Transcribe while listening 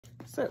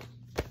So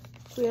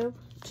we have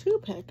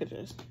 2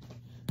 packages.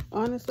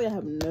 Honestly, I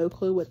have no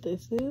clue what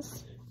this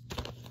is,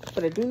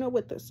 but I do know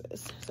what this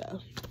is. So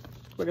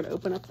we're gonna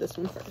open up this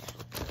one first.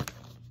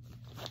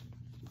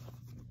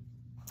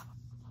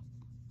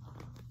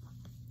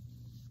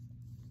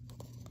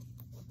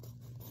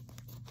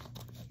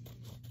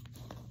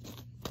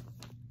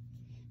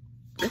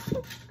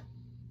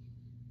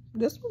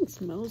 This one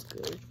smells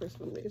good for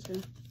some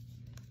reason.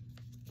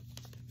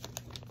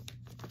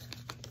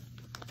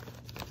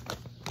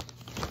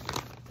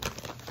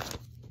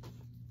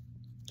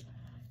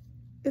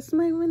 It's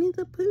my Winnie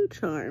the Pooh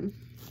charm.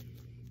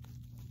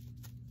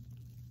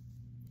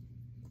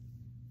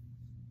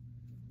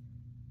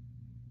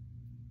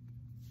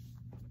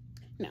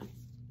 Now,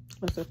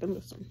 let's open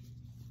this one.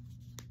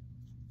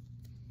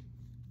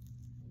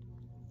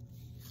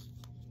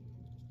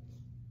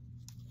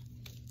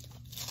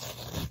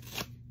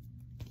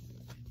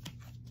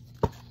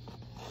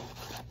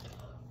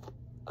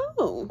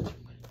 Oh,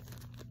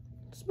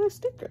 it's my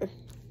sticker.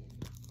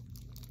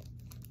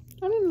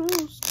 I didn't know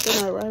it was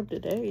gonna arrive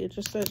today. It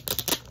just said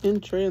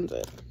in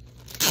transit.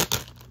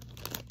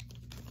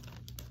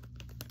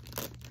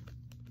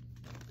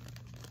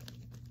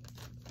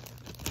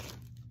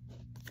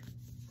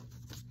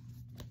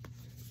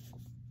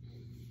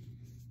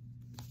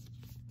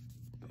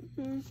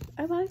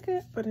 I like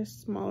it, but it's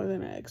smaller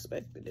than I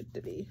expected it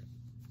to be.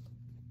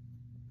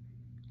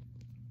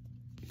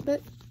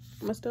 But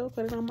I'm gonna still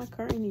put it on my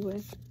car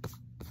anyway.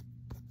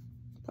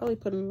 Probably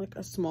put in like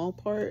a small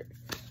part.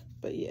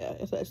 But yeah,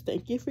 it says,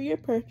 thank you for your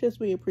purchase.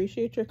 We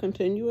appreciate your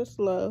continuous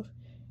love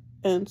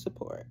and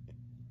support.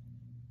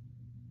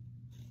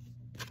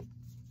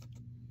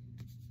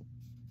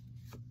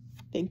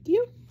 Thank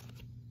you.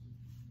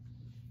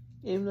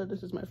 Even though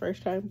this is my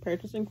first time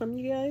purchasing from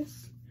you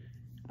guys.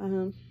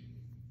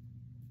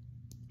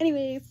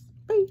 Anyways,